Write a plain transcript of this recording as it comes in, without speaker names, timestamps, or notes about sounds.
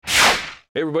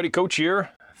Hey everybody, Coach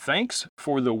here. Thanks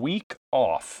for the week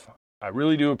off. I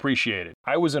really do appreciate it.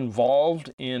 I was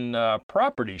involved in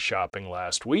property shopping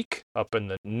last week up in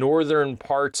the northern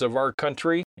parts of our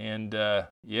country. And I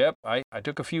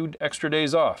took a few extra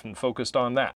days off and focused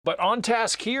on that. But on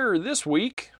task here this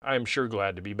week, I'm sure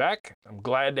glad to be back. I'm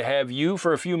glad to have you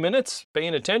for a few minutes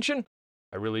paying attention.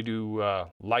 I really do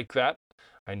like that.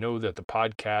 I know that the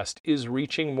podcast is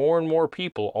reaching more and more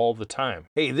people all the time.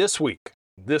 Hey, this week,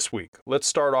 let's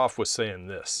start off with saying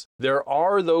this. There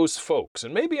are those folks,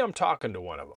 and maybe I'm talking to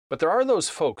one of them, but there are those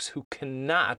folks who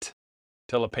cannot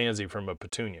tell a pansy from a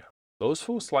petunia. Those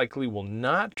folks likely will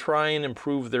not try and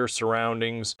improve their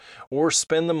surroundings or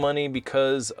spend the money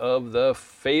because of the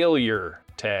failure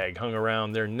tag hung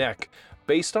around their neck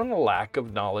based on a lack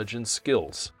of knowledge and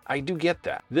skills. I do get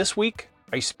that. This week,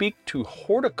 I speak to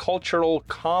horticultural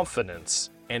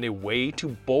confidence and a way to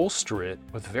bolster it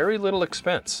with very little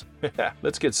expense.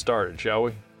 Let's get started, shall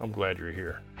we? I'm glad you're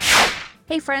here.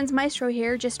 Hey friends, Maestro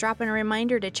here, just dropping a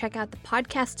reminder to check out the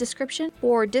podcast description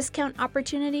for discount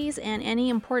opportunities and any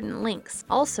important links.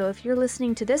 Also, if you're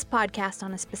listening to this podcast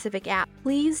on a specific app,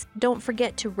 please don't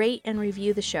forget to rate and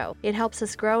review the show. It helps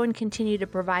us grow and continue to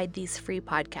provide these free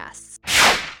podcasts.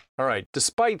 All right,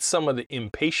 despite some of the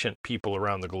impatient people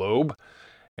around the globe,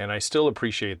 and I still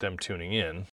appreciate them tuning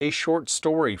in, a short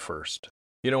story first.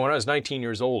 You know, when I was 19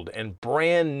 years old and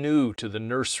brand new to the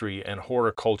nursery and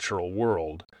horticultural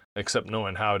world, except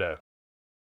knowing how to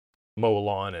mow a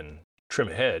lawn and trim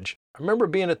a hedge, I remember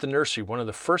being at the nursery one of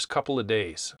the first couple of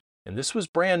days, and this was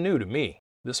brand new to me,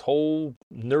 this whole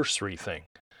nursery thing.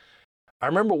 I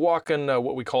remember walking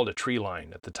what we called a tree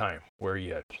line at the time, where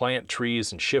you plant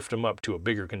trees and shift them up to a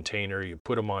bigger container, you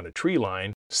put them on a tree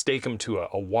line, stake them to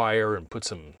a wire and put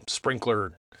some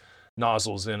sprinkler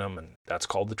nozzles in them, and that's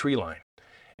called the tree line.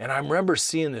 And I remember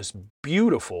seeing this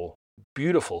beautiful,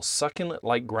 beautiful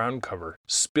succulent-like ground cover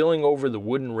spilling over the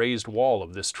wooden raised wall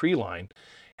of this tree line.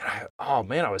 And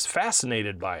I was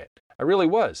fascinated by it. I really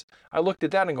was. I looked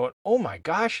at that and going, oh my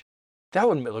gosh, that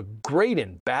would look great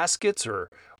in baskets or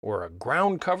a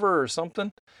ground cover or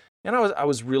something. And I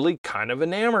was really kind of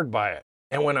enamored by it.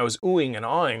 And when I was oohing and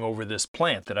awing over this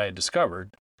plant that I had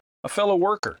discovered, a fellow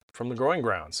worker from the growing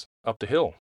grounds up the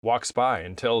hill walks by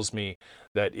and tells me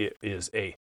that it is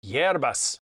a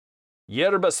hierbas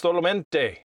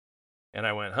solamente. And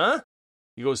I went, huh?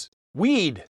 He goes,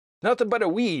 weed, nothing but a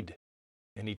weed.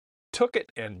 And he took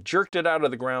it and jerked it out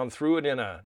of the ground, threw it in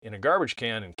a garbage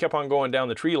can, and kept on going down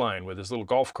the tree line with his little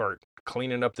golf cart,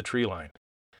 cleaning up the tree line.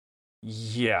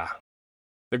 Yeah,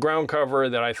 the ground cover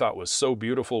that I thought was so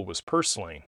beautiful was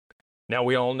purslane. Now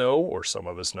we all know, or some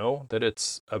of us know, that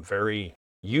it's a very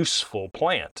useful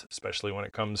plant, especially when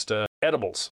it comes to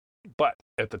edibles. But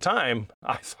at the time,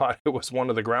 I thought it was one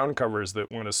of the ground covers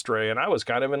that went astray, and I was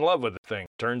kind of in love with the thing.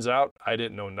 Turns out I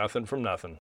didn't know nothing from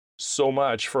nothing. So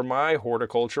much for my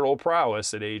horticultural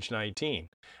prowess at age 19.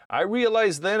 I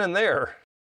realized then and there,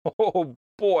 oh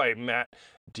boy, Matt,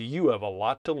 do you have a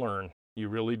lot to learn. You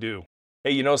really do.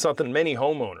 Hey, you know something? Many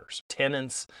homeowners,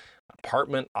 tenants,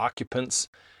 apartment occupants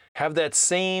have that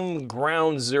same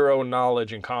ground zero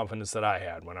knowledge and confidence that I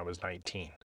had when I was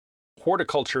 19.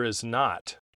 Horticulture is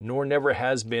not, nor never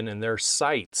has been in their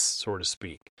sights, so to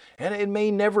speak. And it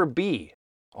may never be.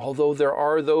 Although there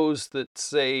are those that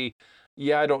say,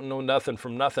 yeah, I don't know nothing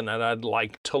from nothing and I'd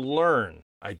like to learn.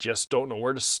 I just don't know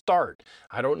where to start.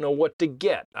 I don't know what to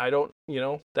get. I don't,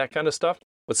 that kind of stuff.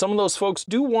 But some of those folks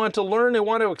do want to learn. They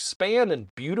want to expand and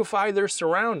beautify their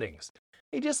surroundings.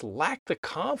 They just lack the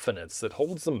confidence that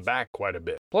holds them back quite a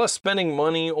bit. Plus, spending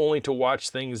money only to watch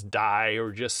things die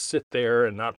or just sit there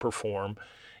and not perform.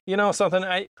 You know something?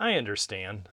 I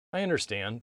understand.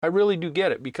 I really do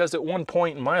get it, because at one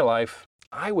point in my life,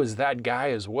 I was that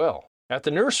guy as well. At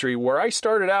the nursery where I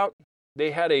started out,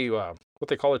 they had a what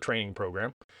they call a training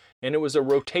program, and it was a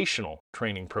rotational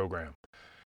training program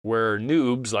where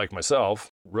noobs like myself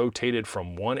rotated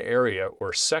from one area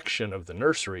or section of the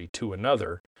nursery to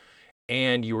another,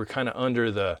 and you were kind of under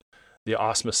the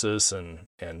auspices and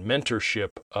mentorship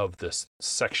of this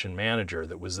section manager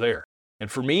that was there. And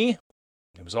for me,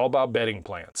 it was all about bedding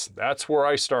plants. That's where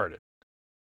I started.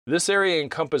 This area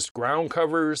encompassed ground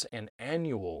covers and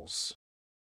annuals.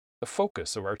 The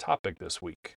focus of our topic this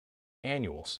week,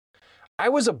 annuals. I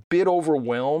was a bit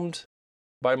overwhelmed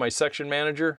by my section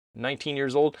manager, 19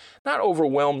 years old. Not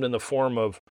overwhelmed in the form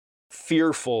of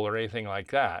fearful or anything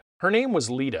like that. Her name was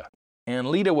Lita. And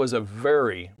Lita was a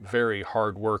very, very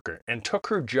hard worker and took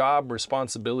her job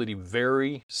responsibility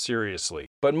very seriously.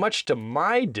 But much to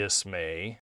my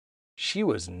dismay, she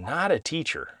was not a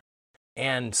teacher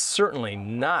and certainly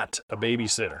not a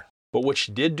babysitter. But what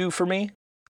she did do for me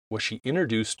was she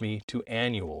introduced me to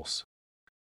annuals.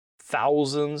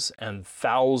 Thousands and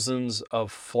thousands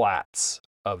of flats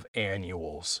of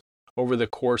annuals over the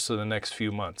course of the next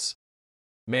few months.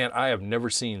 Man, I have never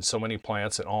seen so many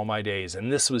plants in all my days,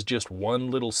 and this was just one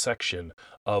little section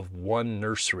of one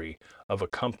nursery of a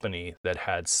company that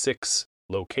had 6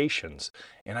 locations.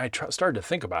 And I started to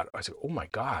think about it. I said, oh my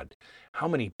God, how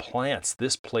many plants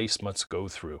this place must go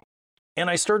through. And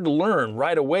I started to learn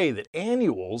right away that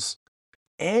annuals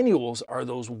are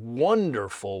those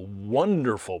wonderful,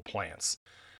 wonderful plants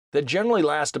that generally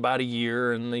last about a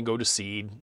year and they go to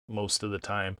seed most of the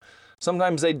time.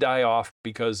 Sometimes they die off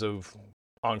because of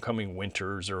oncoming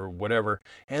winters or whatever,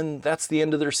 and that's the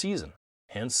end of their season,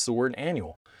 hence the word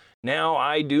annual. Now,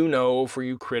 I do know for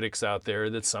you critics out there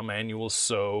that some annuals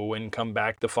sow and come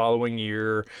back the following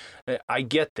year. I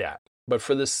get that. But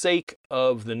for the sake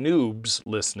of the noobs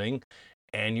listening,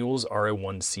 annuals are a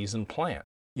one-season plant.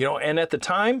 You know, and at the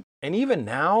time, and even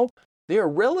now, they are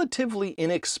relatively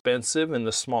inexpensive in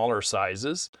the smaller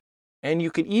sizes, and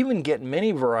you can even get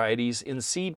many varieties in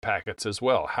seed packets as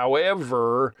well.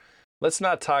 However, let's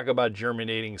not talk about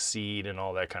germinating seed and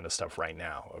all that kind of stuff right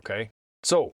now, okay?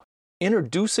 So,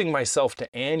 introducing myself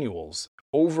to annuals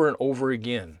over and over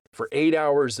again for 8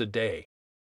 hours a day,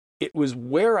 it was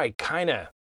where I kind of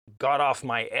got off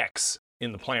my X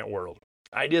in the plant world.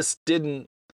 I just didn't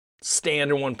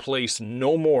stand in one place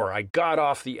no more. I got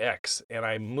off the X and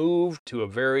I moved to a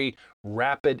very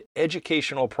rapid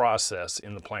educational process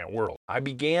in the plant world. I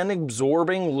began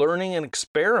absorbing, learning, and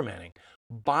experimenting,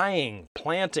 buying,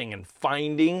 planting, and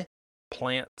finding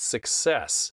plant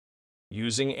success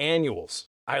using annuals.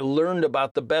 I learned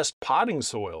about the best potting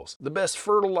soils, the best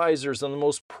fertilizers, and the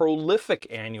most prolific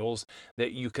annuals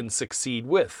that you can succeed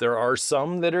with. There are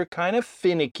some that are kind of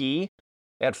finicky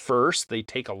at first. They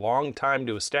take a long time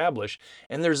to establish,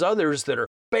 and there's others that are,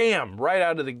 bam, right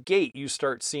out of the gate, you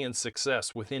start seeing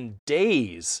success within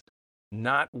days,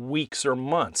 not weeks or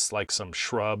months, like some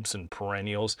shrubs and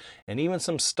perennials, and even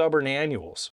some stubborn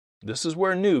annuals. This is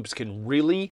where noobs can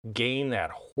really gain that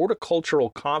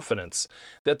horticultural confidence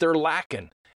that they're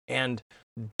lacking and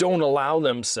don't allow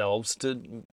themselves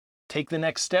to take the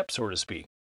next step, so to speak.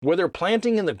 Whether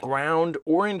planting in the ground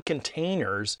or in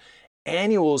containers,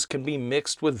 annuals can be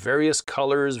mixed with various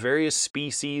colors, various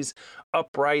species,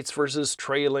 uprights versus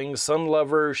trailing, sun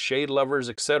lovers, shade lovers,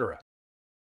 etc.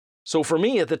 So for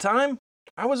me at the time,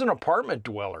 I was an apartment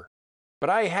dweller, but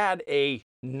I had a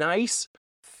nice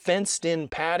fenced-in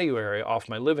patio area off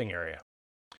my living area.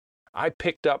 I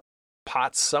picked up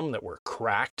pots, some that were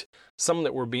cracked, some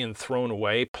that were being thrown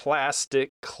away,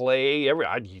 plastic, clay,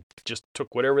 I just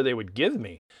took whatever they would give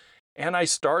me. And I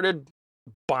started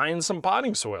buying some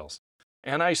potting soils.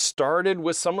 And I started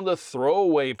with some of the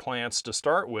throwaway plants to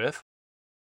start with,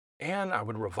 and I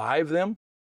would revive them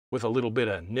with a little bit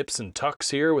of nips and tucks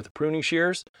here with the pruning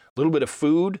shears, a little bit of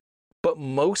food, but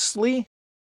mostly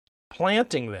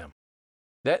planting them.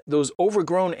 Those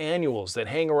overgrown annuals that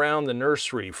hang around the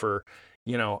nursery for,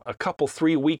 a couple,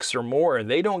 3 weeks or more, and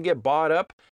they don't get bought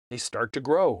up, they start to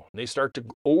grow. They start to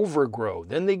overgrow.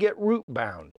 Then they get root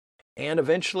bound, and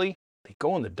eventually they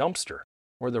go in the dumpster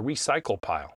or the recycle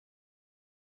pile.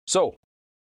 So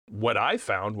what I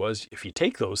found was if you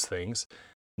take those things,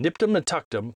 nipped them and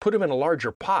tucked them, put them in a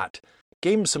larger pot,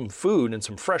 gave them some food and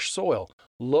some fresh soil,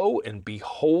 lo and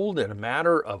behold, in a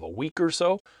matter of a week or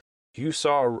so, you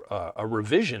saw a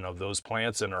revision of those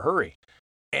plants in a hurry.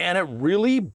 And it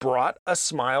really brought a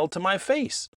smile to my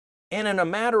face. And in a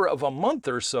matter of a month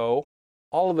or so,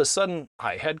 all of a sudden,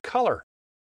 I had color.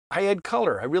 I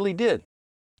really did.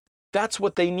 That's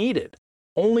what they needed.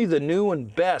 Only the new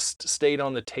and best stayed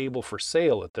on the table for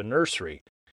sale at the nursery.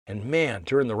 And man,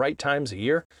 during the right times of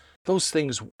year, those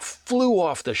things flew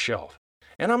off the shelf.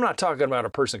 And I'm not talking about a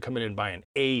person coming in buying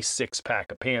a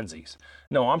 6-pack of pansies.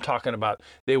 No, I'm talking about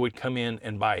they would come in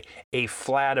and buy a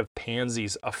flat of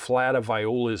pansies, a flat of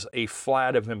violas, a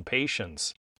flat of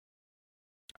impatiens.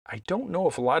 I don't know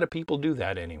if a lot of people do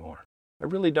that anymore. I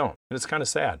really don't. And it's kind of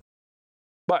sad.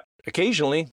 But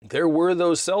occasionally, there were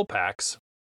those cell packs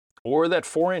or that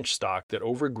 4-inch stock that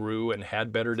overgrew and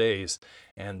had better days.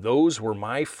 And those were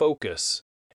my focus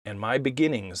and my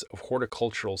beginnings of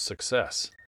horticultural success.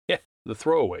 Yeah, the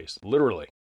throwaways, literally.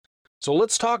 So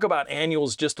let's talk about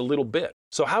annuals just a little bit.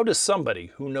 So how does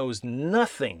somebody who knows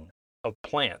nothing of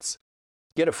plants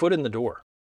get a foot in the door?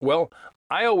 Well,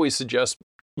 I always suggest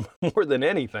more than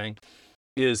anything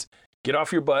is get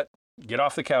off your butt, get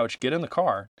off the couch, get in the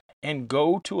car, and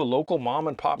go to a local mom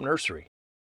and pop nursery.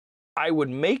 I would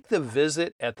make the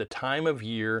visit at the time of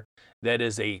year that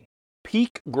is a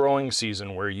peak growing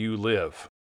season where you live.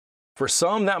 For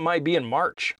some, that might be in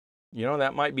March.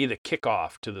 That might be the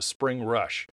kickoff to the spring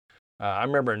rush. I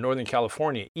remember in Northern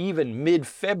California, even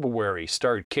mid-February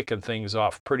started kicking things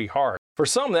off pretty hard. For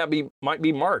some, might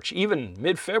be March, even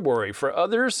mid-February. For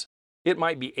others, it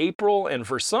might be April, and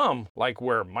for some, like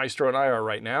where Maestro and I are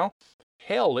right now,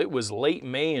 hell, it was late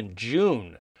May and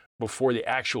June before the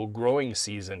actual growing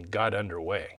season got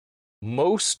underway.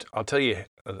 I'll tell you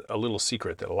a little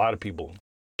secret that a lot of people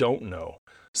don't know.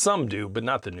 Some do, but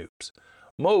not the noobs.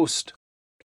 Most,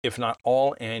 if not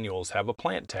all, annuals have a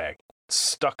plant tag.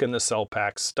 Stuck in the cell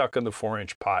pack, stuck in the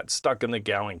 4-inch pot, stuck in the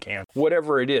gallon can,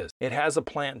 whatever it is. It has a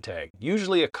plant tag,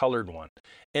 usually a colored one,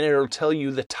 and it'll tell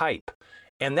you the type.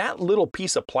 And that little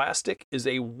piece of plastic is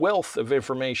a wealth of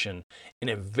information in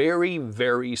a very,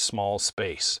 very small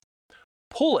space.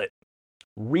 Pull it,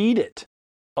 read it,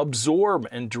 absorb,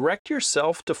 and direct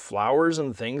yourself to flowers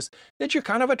and things that you're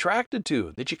kind of attracted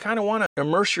to, that you kind of want to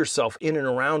immerse yourself in and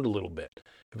around a little bit.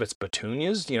 If it's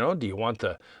petunias, do you want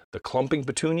the clumping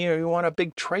petunia or you want a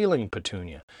big trailing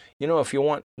petunia? If you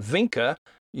want vinca,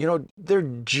 they're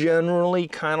generally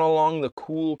kind of along the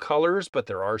cool colors, but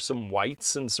there are some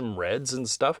whites and some reds and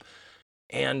stuff.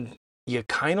 And you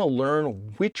kind of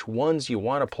learn which ones you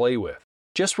want to play with.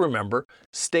 Just remember,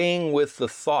 staying with the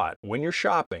thought when you're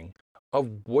shopping of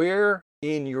where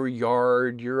in your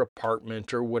yard, your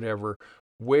apartment, or whatever,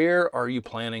 where are you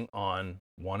planning on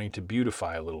wanting to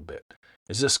beautify a little bit?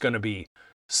 Is this going to be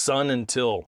sun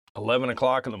until 11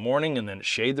 o'clock in the morning and then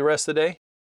shade the rest of the day?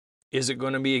 Is it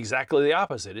going to be exactly the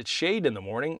opposite? It's shade in the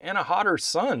morning and a hotter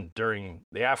sun during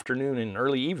the afternoon and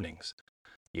early evenings.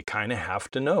 You kind of have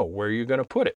to know where you're going to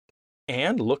put it.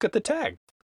 And look at the tag.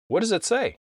 What does it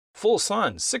say? Full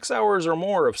sun, 6 hours or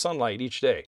more of sunlight each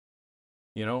day.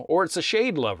 Or it's a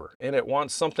shade lover and it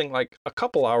wants something like a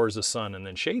couple hours of sun and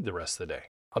then shade the rest of the day.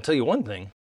 I'll tell you one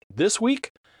thing. This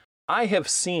week, I have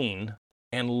seen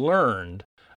and learned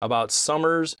about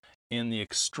summers in the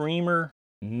extremer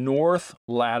north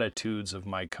latitudes of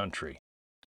my country.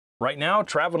 Right now,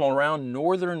 traveling around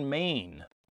northern Maine,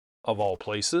 of all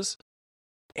places,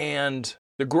 and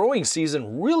the growing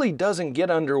season really doesn't get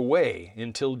underway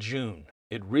until June.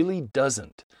 It really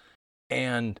doesn't.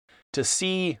 And to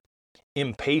see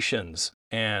impatiens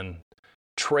and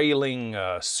trailing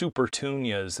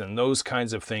supertunias and those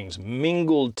kinds of things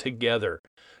mingled together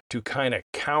to kind of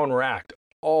counteract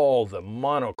all the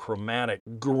monochromatic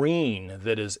green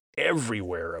that is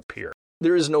everywhere up here.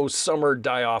 There is no summer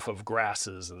die-off of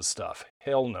grasses and stuff.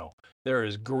 Hell no. There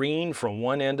is green from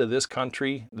one end of this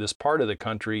country, this part of the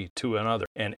country, to another,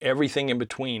 and everything in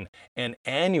between. And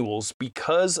annuals,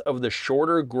 because of the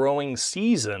shorter growing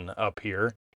season up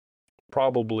here,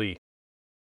 probably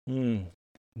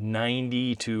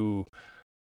 90 to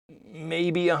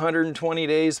maybe 120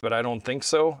 days, but I don't think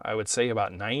so. I would say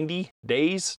about 90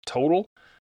 days total.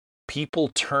 People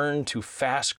turn to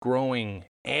fast-growing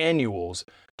annuals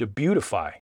to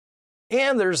beautify.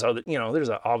 And there's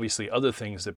obviously other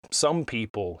things that some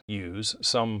people use,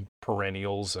 some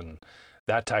perennials and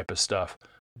that type of stuff.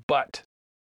 But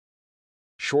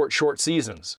short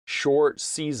seasons.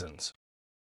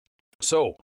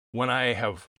 So when I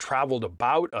have traveled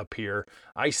about up here,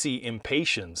 I see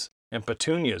impatiens and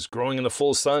petunias growing in the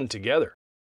full sun together.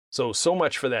 So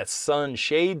much for that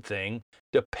sun-shade thing,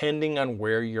 depending on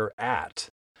where you're at.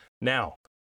 Now,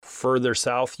 further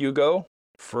south you go,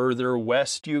 further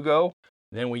west you go,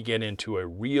 then we get into a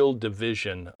real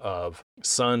division of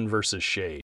sun versus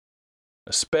shade.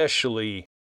 Especially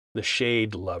the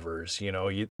shade lovers,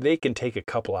 they can take a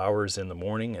couple hours in the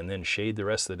morning and then shade the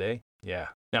rest of the day. Yeah.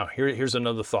 Now, here's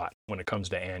another thought when it comes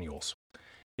to annuals,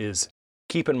 is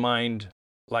keep in mind,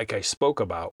 like I spoke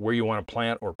about, where you want to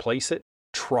plant or place it.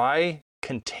 Try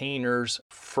containers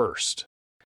first,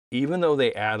 even though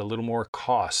they add a little more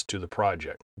cost to the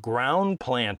project. Ground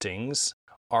plantings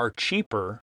are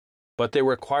cheaper, but they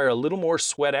require a little more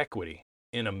sweat equity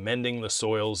in amending the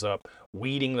soils up,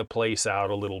 weeding the place out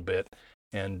a little bit,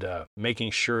 and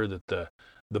making sure that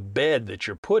the bed that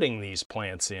you're putting these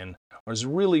plants in is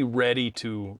really ready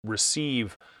to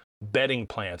receive bedding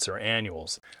plants or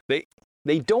annuals.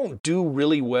 They don't do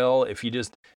really well if you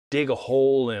just dig a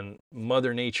hole in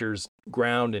Mother Nature's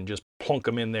ground and just plunk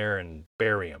them in there and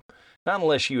bury them. Not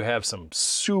unless you have some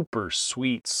super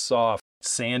sweet, soft,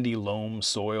 sandy loam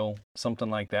soil, something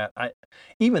like that.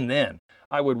 Even then,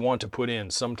 I would want to put in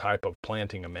some type of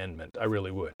planting amendment. I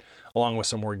really would, along with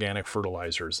some organic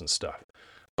fertilizers and stuff.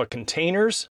 But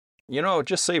containers,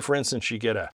 just say, for instance, you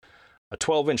get a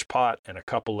 12-inch pot and a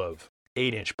couple of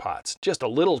 8-inch pots, just a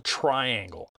little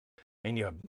triangle, and you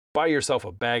buy yourself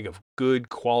a bag of good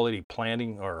quality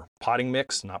planting or potting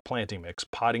mix, not planting mix,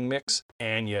 potting mix,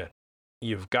 and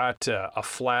you've got a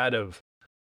flat of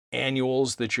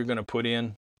annuals that you're going to put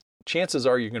in, chances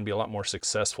are you're going to be a lot more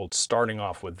successful starting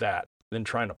off with that than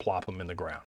trying to plop them in the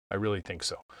ground. I really think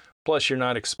so. Plus, you're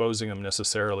not exposing them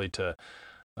necessarily to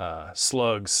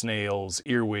slugs, snails,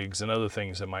 earwigs, and other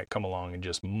things that might come along and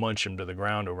just munch them to the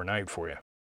ground overnight for you.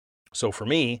 So for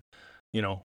me,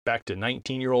 back to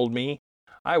 19-year-old me,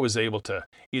 I was able to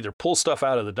either pull stuff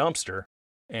out of the dumpster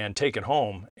and take it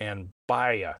home and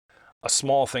buy a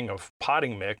small thing of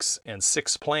potting mix and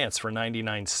 6 plants for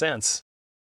 99 cents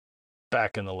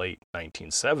back in the late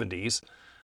 1970s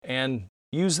and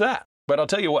use that. But I'll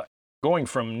tell you what, going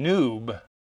from noob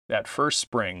that first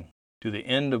spring to the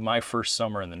end of my first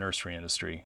summer in the nursery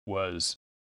industry was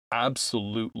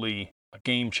absolutely a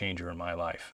game changer in my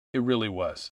life. It really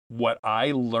was. What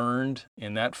I learned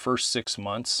in that first 6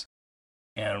 months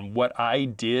and what I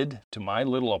did to my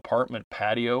little apartment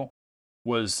patio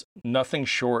was nothing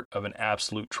short of an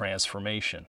absolute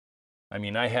transformation. I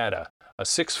mean, I had a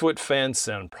 6-foot fence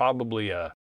and probably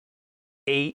a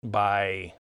 8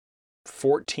 by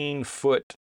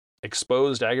 14-foot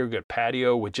exposed aggregate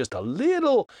patio with just a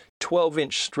little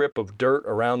 12-inch strip of dirt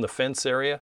around the fence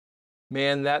area.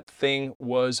 Man, that thing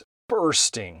was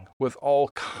bursting with all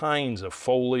kinds of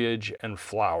foliage and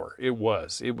flower. It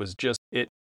was just,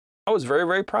 I was very,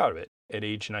 very proud of it at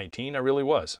age 19. I really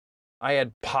was. I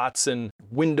had pots and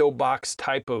window box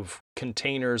type of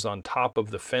containers on top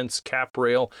of the fence cap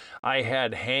rail. I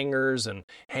had hangers and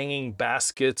hanging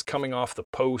baskets coming off the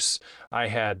posts. I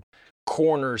had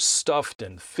corners stuffed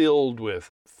and filled with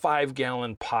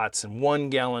 5-gallon pots and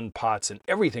 1-gallon pots, and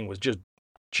everything was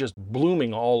just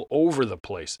blooming all over the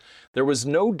place. There was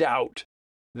no doubt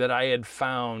that I had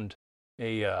found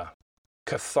a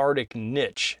cathartic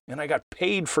niche, and I got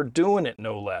paid for doing it,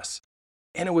 no less.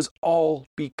 And it was all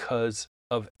because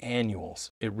of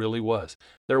annuals. It really was.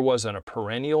 There wasn't a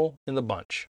perennial in the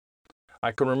bunch.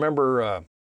 I can remember,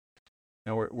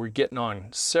 we're getting on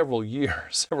several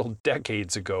years, several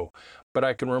decades ago, but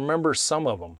I can remember some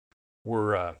of them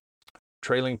were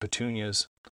trailing petunias,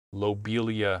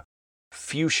 lobelia,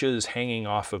 fuchsias hanging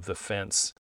off of the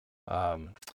fence,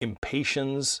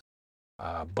 impatiens,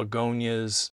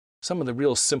 begonias, some of the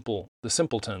real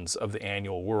simpletons of the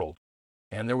annual world.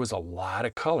 And there was a lot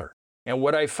of color. And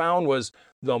what I found was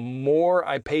the more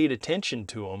I paid attention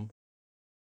to them,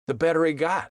 the better it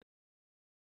got.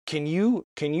 Can you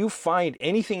find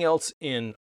anything else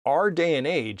in our day and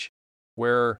age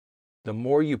where the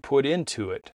more you put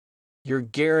into it, you're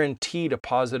guaranteed a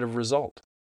positive result?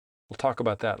 We'll talk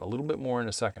about that a little bit more in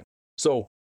a second. So,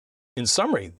 in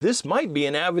summary, this might be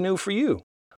an avenue for you,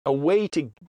 a way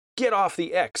to get off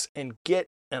the X and get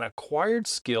an acquired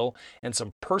skill and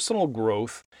some personal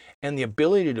growth and the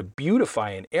ability to beautify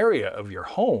an area of your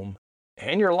home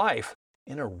and your life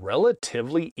in a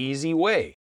relatively easy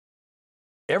way.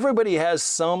 Everybody has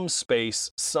some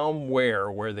space somewhere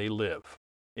where they live.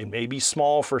 It may be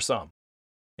small for some.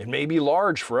 It may be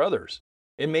large for others.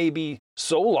 It may be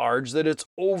so large that it's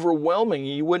overwhelming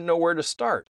and you wouldn't know where to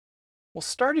start. Well,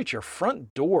 start at your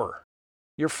front door,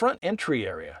 your front entry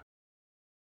area,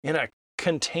 in a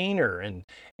container,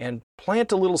 and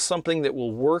plant a little something that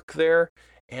will work there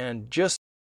and just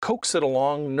coax it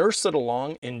along, nurse it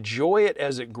along, enjoy it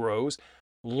as it grows,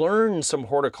 learn some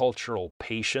horticultural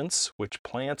patience, which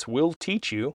plants will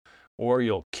teach you, or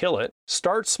you'll kill it.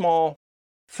 Start small,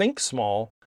 think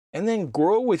small, and then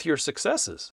grow with your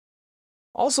successes.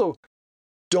 Also,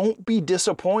 don't be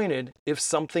disappointed if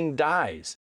something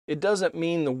dies. It doesn't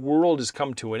mean the world has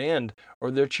come to an end or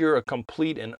that you're a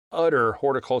complete and utter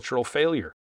horticultural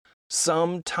failure.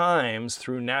 Sometimes,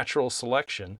 through natural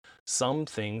selection, some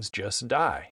things just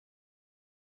die.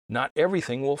 Not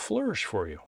everything will flourish for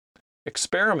you.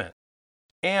 Experiment.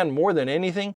 And more than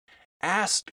anything,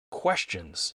 ask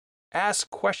questions. Ask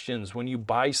questions when you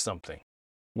buy something.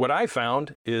 What I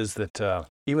found is that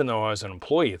even though I was an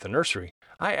employee at the nursery,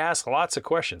 I asked lots of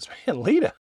questions. Man,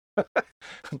 Lita,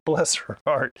 bless her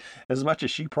heart, as much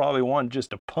as she probably wanted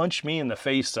just to punch me in the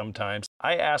face sometimes,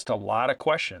 I asked a lot of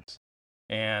questions.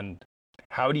 And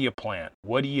how do you plant?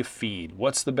 What do you feed?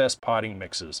 What's the best potting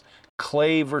mixes?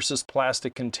 Clay versus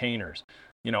plastic containers.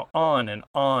 On and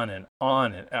on and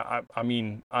on. And I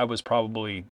mean, I was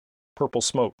probably purple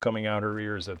smoke coming out her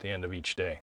ears at the end of each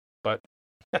day. But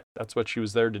that's what she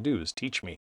was there to do, is teach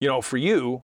me. For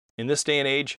you, in this day and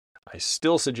age, I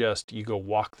still suggest you go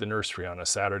walk the nursery on a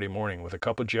Saturday morning with a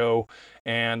cup of joe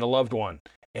and a loved one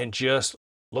and just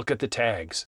look at the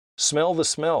tags, smell the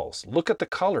smells, look at the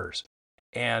colors,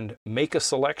 and make a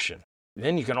selection.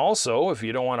 Then you can also, if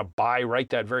you don't want to buy right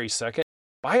that very second,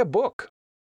 buy a book,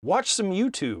 watch some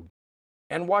YouTube,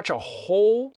 and watch a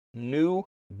whole new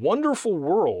wonderful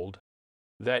world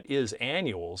that is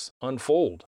annuals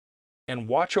unfold. And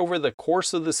watch over the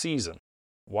course of the season.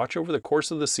 Watch over the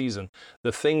course of the season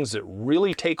the things that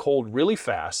really take hold really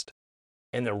fast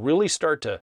and that really start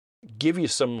to give you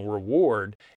some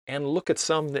reward, and look at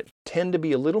some that tend to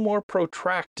be a little more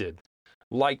protracted,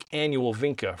 like annual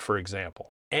vinca, for example.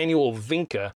 Annual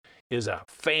vinca is a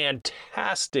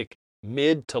fantastic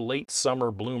mid to late summer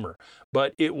bloomer,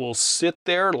 but it will sit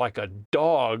there like a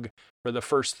dog for the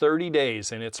first 30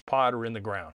 days in its pot or in the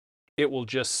ground. It will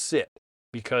just sit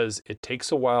because it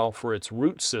takes a while for its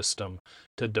root system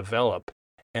to develop.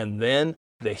 And then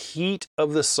the heat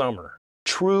of the summer,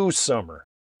 true summer,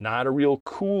 not a real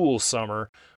cool summer,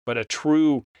 but a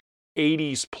true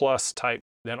 80s plus type,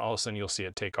 then all of a sudden you'll see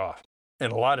it take off.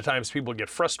 And a lot of times people get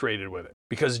frustrated with it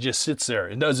because it just sits there.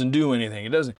 It doesn't do anything.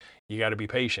 You got to be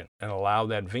patient and allow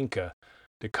that vinca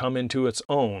to come into its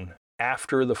own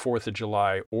after the 4th of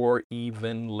July or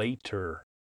even later.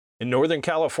 In Northern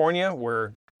California,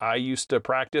 where I used to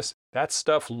practice, that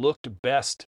stuff looked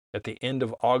best at the end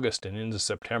of August and into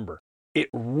September. It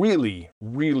really,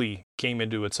 really came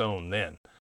into its own then.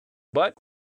 But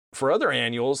for other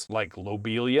annuals like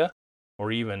lobelia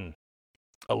or even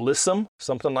alyssum,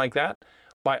 something like that,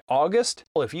 by August,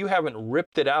 well, if you haven't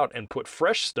ripped it out and put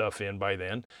fresh stuff in by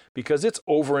then, because it's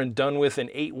over and done with in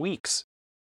 8 weeks.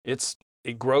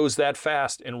 It grows that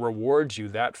fast and rewards you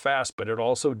that fast, but it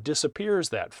also disappears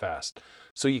that fast.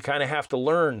 So you kind of have to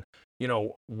learn,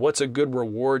 what's a good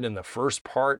reward in the first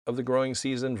part of the growing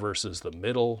season versus the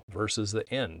middle versus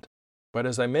the end. But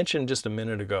as I mentioned just a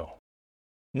minute ago,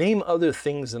 name other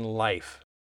things in life,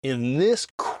 in this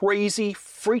crazy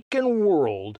freaking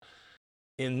world,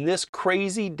 in this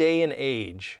crazy day and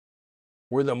age,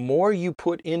 where the more you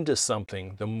put into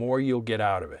something, the more you'll get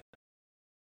out of it.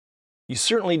 You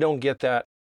certainly don't get that,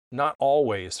 not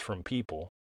always from people,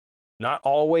 not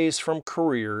always from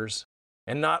careers,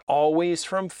 and not always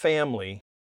from family.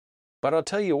 But I'll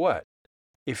tell you what,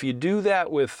 if you do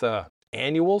that with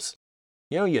annuals,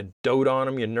 you dote on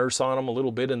them, you nurse on them a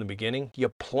little bit in the beginning, you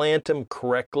plant them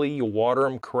correctly, you water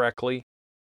them correctly,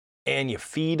 and you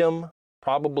feed them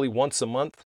probably once a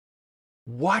month,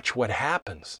 watch what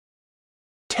happens.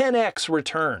 10x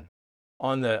return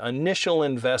on the initial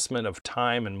investment of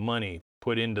time and money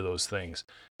put into those things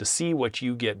to see what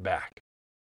you get back.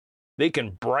 They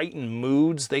can brighten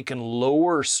moods, they can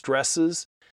lower stresses,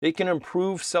 they can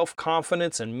improve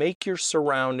self-confidence and make your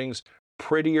surroundings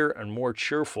prettier and more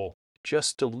cheerful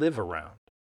just to live around.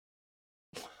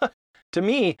 To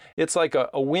me, it's like a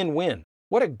win-win.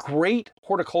 What a great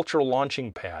horticultural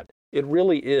launching pad. It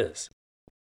really is.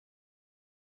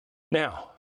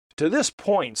 Now, to this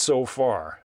point so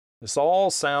far, this all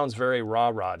sounds very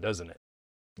rah-rah, doesn't it?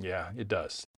 Yeah, it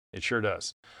does. It sure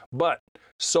does. But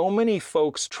so many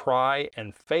folks try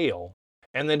and fail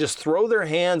and then just throw their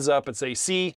hands up and say,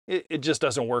 see, it just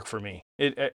doesn't work for me.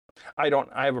 I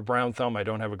have a brown thumb. I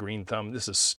don't have a green thumb. This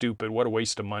is stupid. What a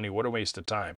waste of money. What a waste of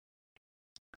time.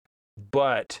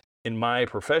 But in my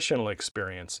professional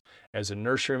experience as a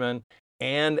nurseryman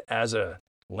and as a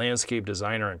landscape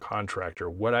designer and contractor,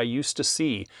 what I used to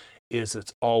see is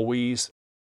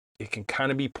it can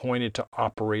kind of be pointed to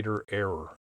operator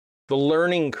error. The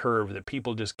learning curve that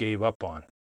people just gave up on.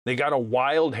 They got a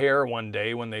wild hair one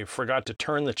day when they forgot to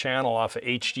turn the channel off of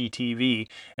HGTV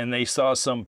and they saw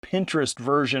some Pinterest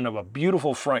version of a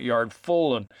beautiful front yard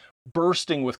full and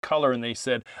bursting with color, and they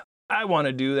said, I want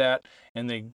to do that. And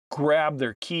they grab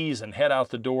their keys and head out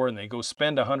the door and they go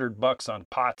spend $100 on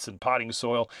pots and potting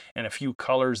soil and a few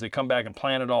colors. They come back and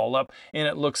plant it all up and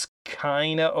it looks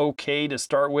kind of okay to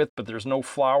start with, but there's no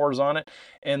flowers on it.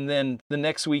 And then the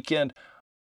next weekend,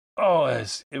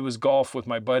 it was golf with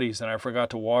my buddies and I forgot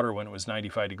to water when it was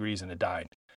 95 degrees and it died.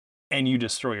 And you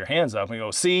just throw your hands up and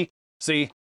go, see,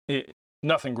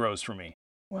 nothing grows for me.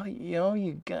 Well,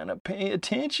 you gotta pay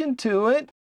attention to it.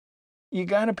 You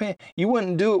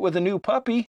wouldn't do it with a new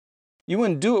puppy. You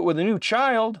wouldn't do it with a new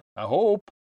child, I hope.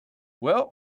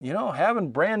 Well,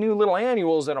 having brand new little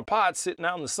annuals in a pot sitting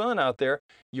out in the sun out there,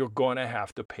 you're going to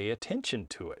have to pay attention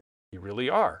to it. You really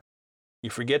are. You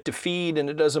forget to feed and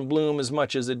it doesn't bloom as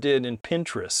much as it did in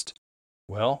Pinterest.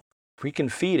 Well, if we can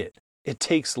feed it, it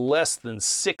takes less than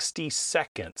 60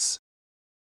 seconds.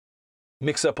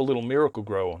 Mix up a little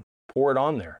Miracle-Gro and pour it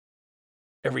on there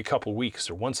every couple weeks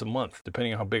or once a month,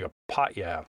 depending on how big a pot you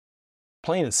have.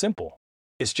 Plain and simple.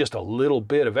 It's just a little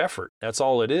bit of effort. That's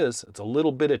all it is. It's a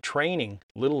little bit of training,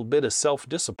 a little bit of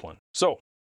self-discipline. So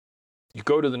you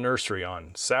go to the nursery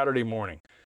on Saturday morning.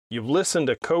 You've listened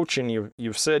to Coach and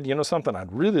you've said, something,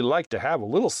 I'd really like to have a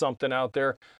little something out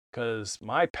there because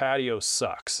my patio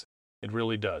sucks. It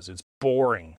really does. It's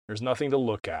boring. There's nothing to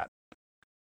look at.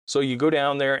 So you go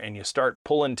down there and you start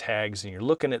pulling tags and you're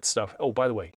looking at stuff. Oh, by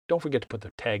the way, don't forget to put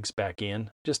the tags back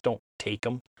in. Just don't take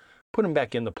them. Put them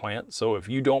back in the plant. So if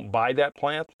you don't buy that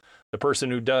plant, the person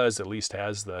who does at least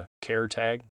has the care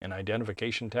tag and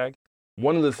identification tag.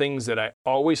 One of the things that I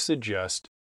always suggest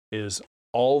is,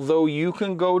 although you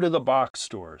can go to the box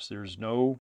stores,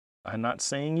 I'm not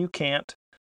saying you can't,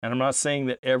 and I'm not saying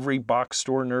that every box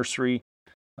store nursery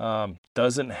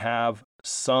doesn't have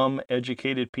some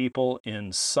educated people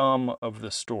in some of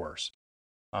the stores.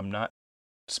 I'm not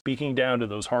speaking down to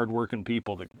those hardworking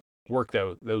people that work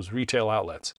those retail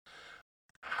outlets.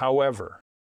 However,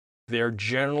 they're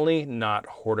generally not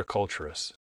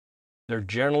horticulturists. They're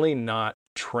generally not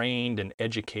trained and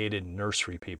educated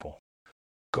nursery people.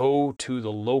 Go to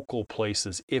the local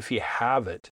places if you have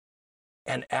it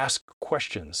and ask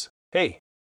questions. Hey,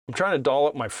 I'm trying to doll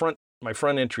up my front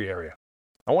entry area.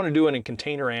 I want to do it in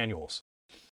container annuals.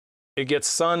 It gets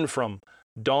sun from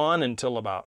dawn until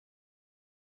about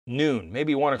noon,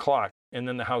 maybe 1 o'clock, and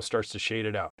then the house starts to shade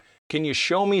it out. Can you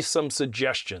show me some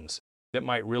suggestions that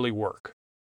might really work?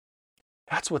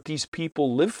 That's what these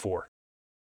people live for.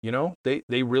 You know,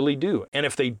 they really do. And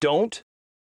if they don't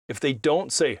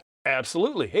say,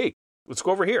 absolutely, hey, let's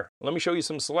go over here. Let me show you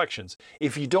some selections.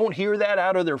 If you don't hear that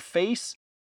out of their face,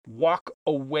 walk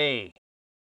away.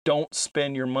 Don't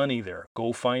spend your money there.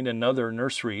 Go find another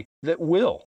nursery that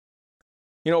will.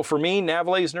 You know, for me,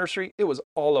 Navilé's nursery, it was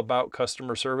all about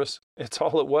customer service. It's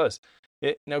all it was.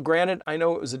 Now, granted, I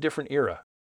know it was a different era.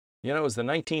 You know, it was the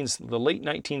late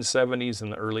 1970s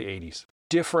and the early 80s.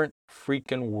 Different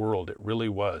freaking world. It really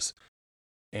was.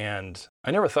 And I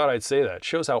never thought I'd say that. It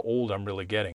shows how old I'm really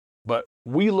getting. But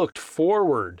we looked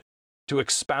forward to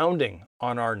expounding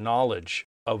on our knowledge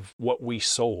of what we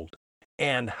sold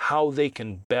and how they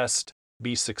can best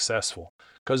be successful.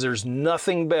 Because there's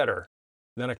nothing better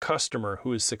than a customer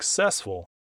who is successful.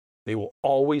 They will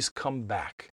always come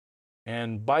back.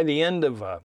 And by the end of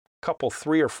a couple,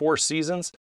 3 or 4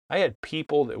 seasons, I had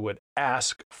people that would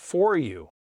ask for you.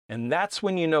 And that's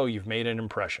when you know you've made an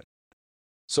impression.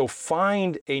 So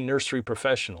find a nursery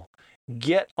professional.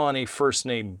 Get on a first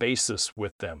name basis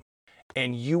with them.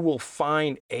 And you will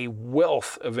find a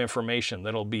wealth of information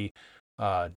that'll be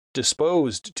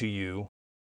disposed to you.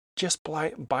 Just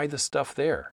buy the stuff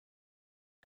there.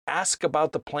 Ask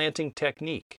about the planting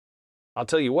technique. I'll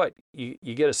tell you what, you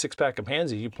get a 6-pack of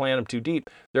pansies, you plant them too deep,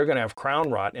 they're going to have crown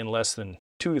rot in less than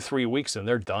 2 to 3 weeks and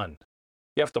they're done.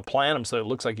 You have to plant them so it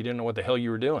looks like you didn't know what the hell you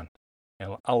were doing,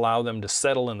 and allow them to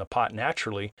settle in the pot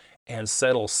naturally and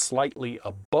settle slightly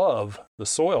above the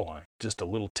soil line. Just a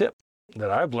little tip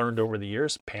that I've learned over the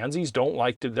years. Pansies don't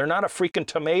like to, they're not a freaking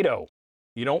tomato.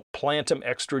 You don't plant them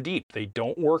extra deep. They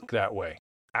don't work that way.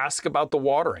 Ask about the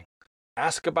watering.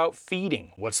 Ask about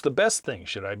feeding. What's the best thing?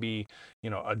 Should I be,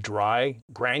 a dry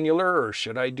granular, or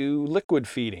should I do liquid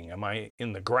feeding? Am I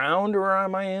in the ground or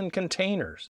am I in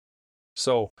containers?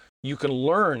 So you can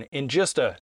learn in just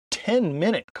a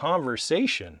 10-minute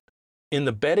conversation. In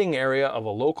the bedding area of a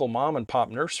local mom and pop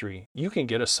nursery, you can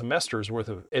get a semester's worth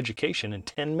of education in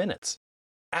 10 minutes.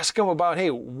 Ask them about,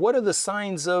 hey, what are the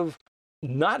signs of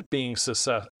not being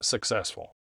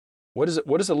successful? What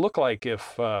does it look like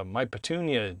if my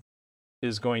petunia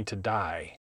is going to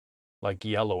die, like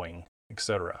yellowing,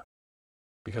 etc.,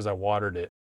 because I watered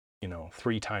it,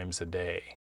 3 times a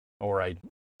day, or I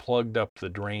plugged up the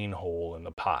drain hole in the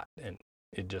pot and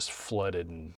it just flooded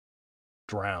and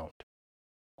drowned.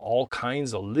 All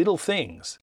kinds of little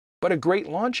things, but a great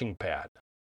launching pad.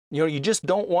 You just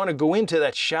don't want to go into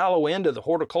that shallow end of the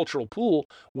horticultural pool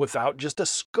without just a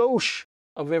skosh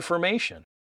of information.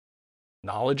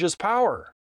 Knowledge is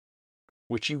power,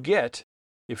 which you get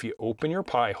if you open your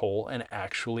pie hole and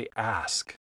actually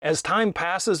ask. As time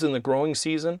passes in the growing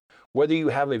season, whether you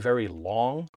have a very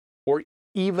long or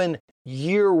even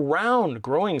year-round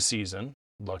growing season,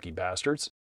 lucky bastards,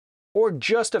 or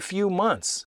just a few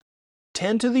months,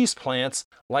 tend to these plants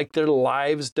like their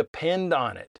lives depend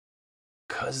on it.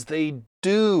 'Cause they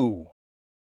do.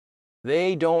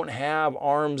 They don't have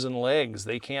arms and legs.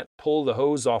 They can't pull the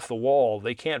hose off the wall.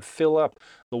 They can't fill up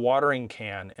the watering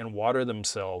can and water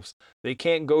themselves. They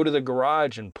can't go to the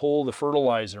garage and pull the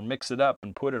fertilizer, mix it up,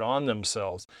 and put it on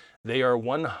themselves. They are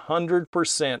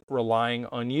 100% relying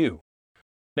on you.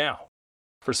 Now,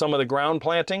 for some of the ground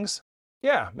plantings,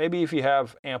 yeah, maybe if you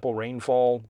have ample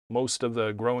rainfall most of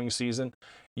the growing season,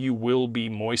 you will be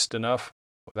moist enough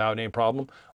without any problem,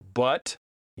 but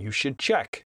you should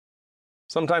check.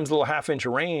 Sometimes a little half-inch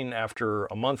of rain after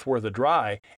a month worth of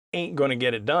dry ain't going to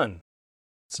get it done.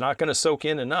 It's not going to soak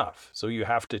in enough, so you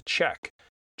have to check.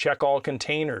 Check all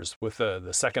containers with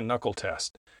the second knuckle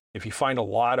test. If you find a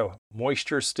lot of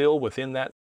moisture still within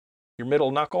that your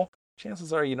middle knuckle,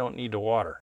 chances are you don't need to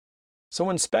water. So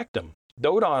inspect them.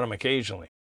 Dote on them occasionally.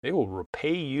 They will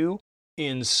repay you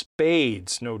in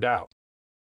spades, no doubt.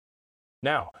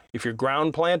 Now, if you're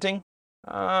ground planting,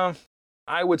 I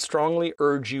would strongly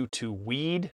urge you to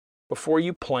weed before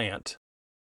you plant,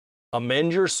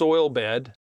 amend your soil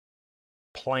bed,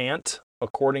 plant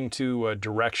according to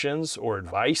directions or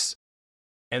advice,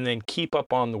 and then keep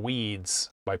up on the weeds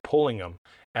by pulling them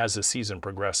as the season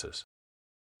progresses.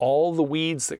 All the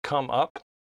weeds that come up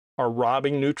are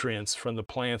robbing nutrients from the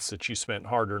plants that you spent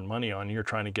hard-earned money on and you're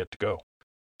trying to get to go.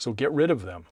 So get rid of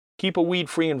them. Keep a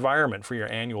weed-free environment for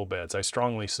your annual beds. I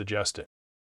strongly suggest it.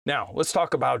 Now, let's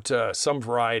talk about some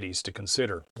varieties to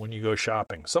consider when you go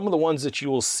shopping. Some of the ones that you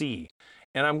will see.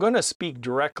 And I'm going to speak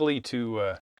directly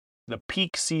to the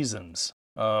peak seasons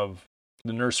of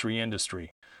the nursery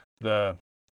industry. The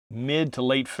mid to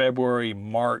late February,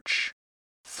 March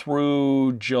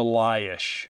through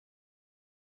July-ish,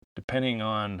 depending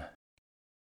on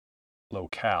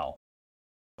locale.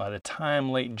 By the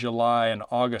time late July and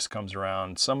August comes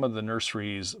around, some of the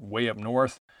nurseries way up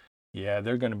north, yeah,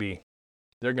 they're going to be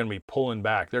pulling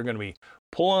back. They're going to be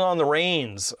pulling on the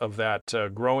reins of that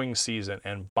growing season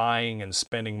and buying and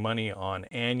spending money on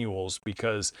annuals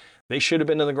because they should have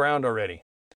been in the ground already.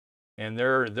 And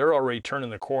they're already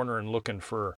turning the corner and looking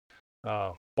for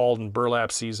bald and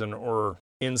burlap season, or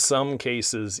in some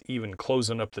cases even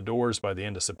closing up the doors by the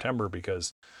end of September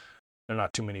because there are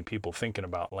not too many people thinking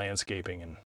about landscaping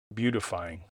and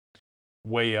beautifying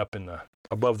way up in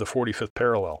above the 45th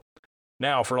parallel.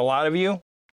 Now, for a lot of you,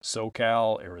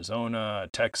 SoCal, Arizona,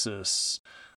 Texas,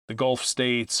 the Gulf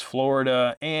states,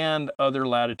 Florida, and other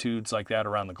latitudes like that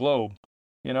around the globe,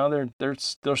 you know, they're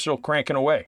still cranking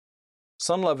away.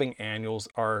 Sun-loving annuals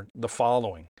are the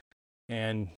following,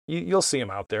 and you'll see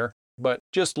them out there, but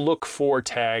just look for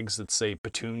tags that say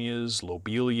petunias,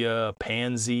 lobelia,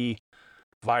 pansy,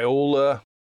 viola,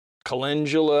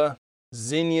 calendula,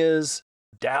 zinnias,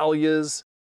 dahlias,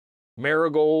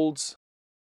 marigolds,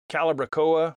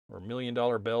 calabricoa, or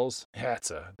million-dollar bells.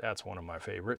 That's one of my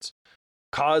favorites.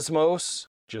 Cosmos,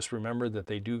 just remember that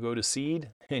they do go to seed,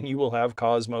 and you will have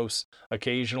cosmos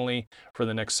occasionally for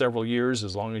the next several years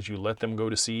as long as you let them go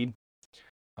to seed.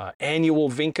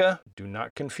 Annual vinca, do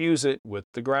not confuse it with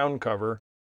the ground cover.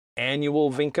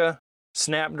 Annual vinca,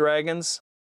 snapdragons.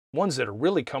 Ones that are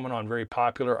really coming on very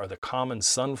popular are the common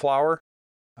sunflower.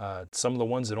 Some of the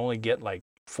ones that only get like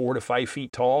 4 to 5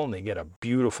 feet tall, and they get a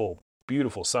beautiful,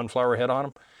 beautiful sunflower head on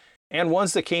them. And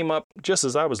ones that came up just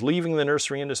as I was leaving the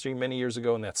nursery industry many years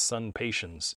ago, and that's sun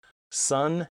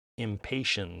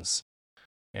impatiens.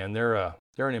 And they're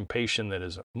an impatient that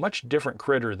is a much different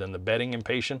critter than the bedding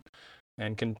impatient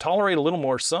and can tolerate a little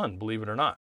more sun, believe it or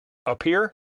not. Up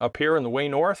here in the way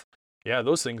north, yeah,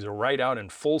 those things are right out in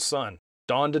full sun,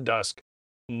 dawn to dusk,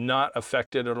 not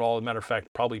affected at all. As a matter of fact,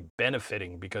 probably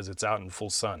benefiting because it's out in full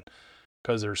sun,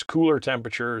 because there's cooler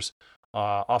temperatures,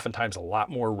 oftentimes a lot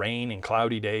more rain and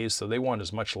cloudy days, so they want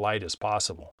as much light as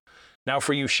possible. Now,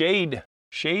 for you shade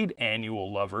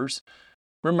annual lovers,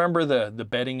 remember the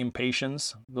bedding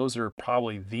impatiens. Those are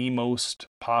probably the most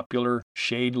popular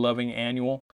shade-loving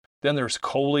annual. Then there's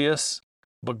coleus,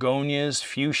 begonias,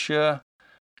 fuchsia,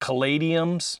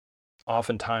 caladiums,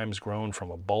 oftentimes grown from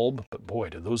a bulb, but boy,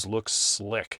 do those look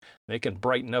slick. They can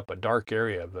brighten up a dark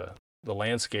area of the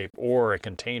landscape or a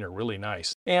container really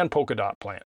nice. And polka dot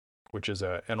plant, which is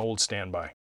an old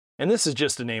standby. And this is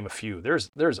just to name a few.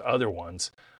 There's other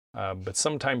ones, but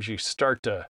sometimes you start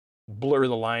to blur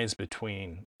the lines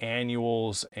between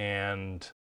annuals and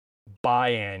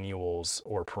biannuals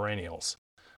or perennials.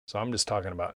 So I'm just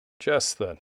talking about just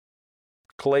the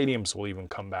caladiums will even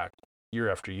come back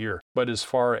year after year. But as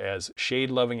far as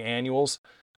shade-loving annuals,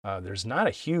 there's not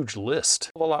a huge list.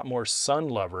 A lot more sun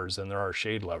lovers than there are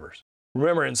shade lovers.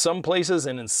 Remember, in some places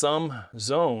and in some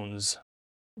zones,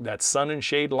 that sun and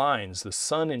shade lines, the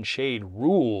sun and shade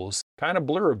rules kind of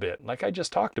blur a bit, like I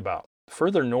just talked about.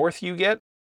 Further north you get,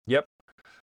 yep,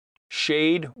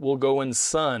 shade will go in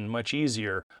sun much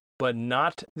easier, but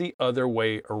not the other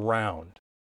way around.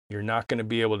 You're not going to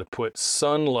be able to put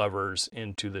sun lovers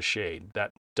into the shade.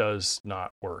 That does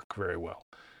not work very well.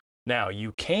 Now,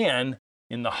 you can,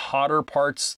 in the hotter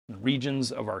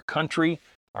regions of our country,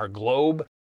 our globe,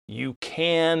 you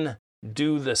can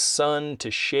do the sun to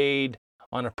shade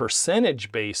on a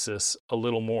percentage basis a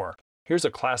little more. Here's a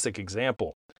classic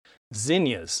example.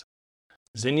 Zinnias.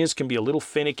 Zinnias can be a little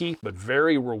finicky, but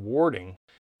very rewarding.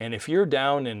 And if you're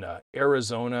down in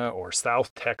Arizona or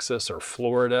South Texas or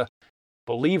Florida,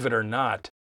 believe it or not,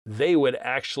 they would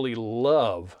actually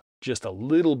love just a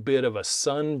little bit of a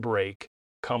sun break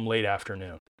come late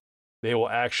afternoon. They will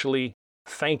actually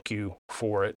thank you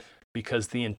for it, because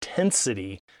the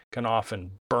intensity can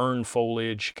often burn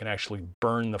foliage, can actually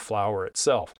burn the flower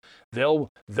itself. They'll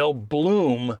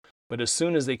bloom, but as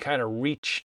soon as they kind of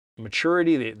reach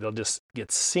maturity, they'll just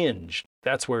get singed.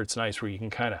 That's where it's nice, where you can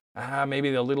kind of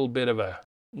maybe a little bit of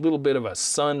a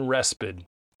sun respite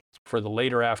for the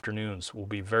later afternoons will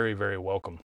be very, very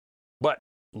welcome. But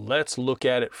let's look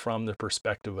at it from the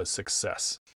perspective of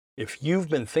success. If you've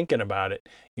been thinking about it,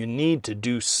 you need to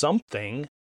do something.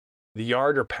 The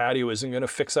yard or patio isn't going to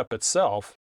fix up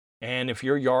itself. And if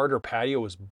your yard or patio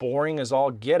is boring as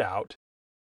all get out,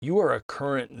 you are a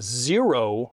current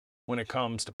zero when it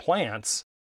comes to plants.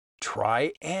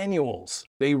 Try annuals.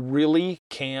 They really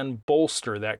can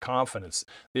bolster that confidence.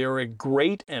 They are a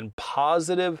great and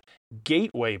positive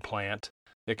gateway plant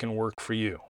that can work for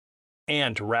you.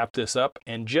 And to wrap this up,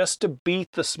 and just to beat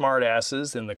the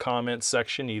smartasses in the comments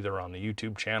section, either on the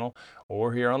YouTube channel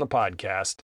or here on the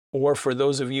podcast, or for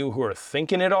those of you who are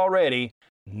thinking it already,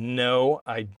 no,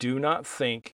 I do not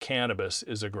think cannabis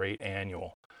is a great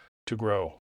annual to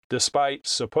grow, despite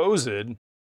supposed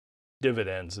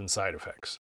dividends and side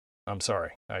effects. I'm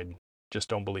sorry, I just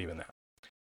don't believe in that.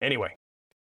 Anyway,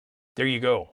 there you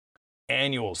go.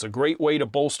 Annuals, a great way to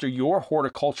bolster your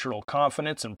horticultural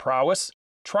confidence and prowess.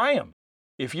 Try them.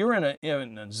 If you're in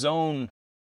a zone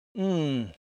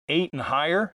 8 and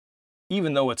higher,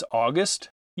 even though it's August,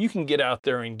 you can get out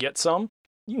there and get some.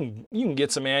 You can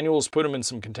get some annuals, put them in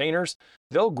some containers.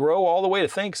 They'll grow all the way to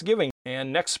Thanksgiving.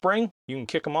 And next spring, you can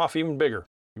kick them off even bigger.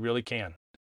 You really can.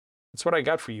 That's what I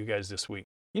got for you guys this week.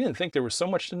 You didn't think there was so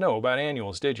much to know about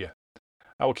annuals, did you?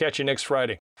 I will catch you next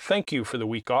Friday. Thank you for the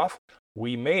week off.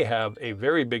 We may have a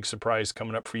very big surprise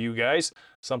coming up for you guys,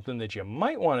 something that you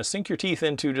might want to sink your teeth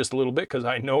into just a little bit, because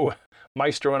I know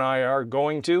Maestro and I are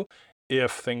going to,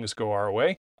 if things go our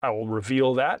way. I will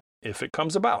reveal that if it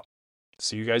comes about.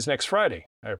 See you guys next Friday.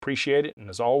 I appreciate it, and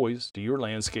as always, to your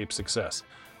landscape success.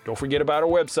 Don't forget about our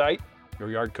website,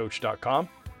 youryardcoach.com.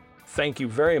 Thank you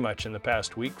very much in the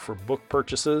past week for book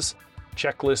purchases,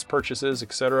 checklist purchases,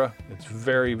 etc. It's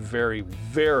very, very,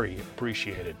 very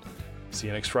appreciated. See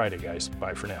you next Friday, guys.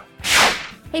 Bye for now.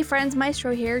 Hey friends,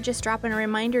 Maestro here, just dropping a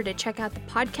reminder to check out the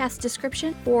podcast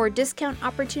description for discount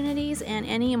opportunities and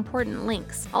any important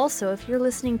links. Also, if you're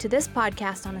listening to this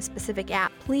podcast on a specific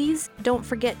app, please don't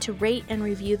forget to rate and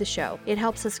review the show. It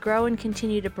helps us grow and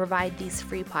continue to provide these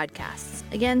free podcasts.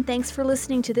 Again, thanks for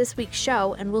listening to this week's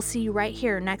show, and we'll see you right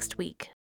here next week.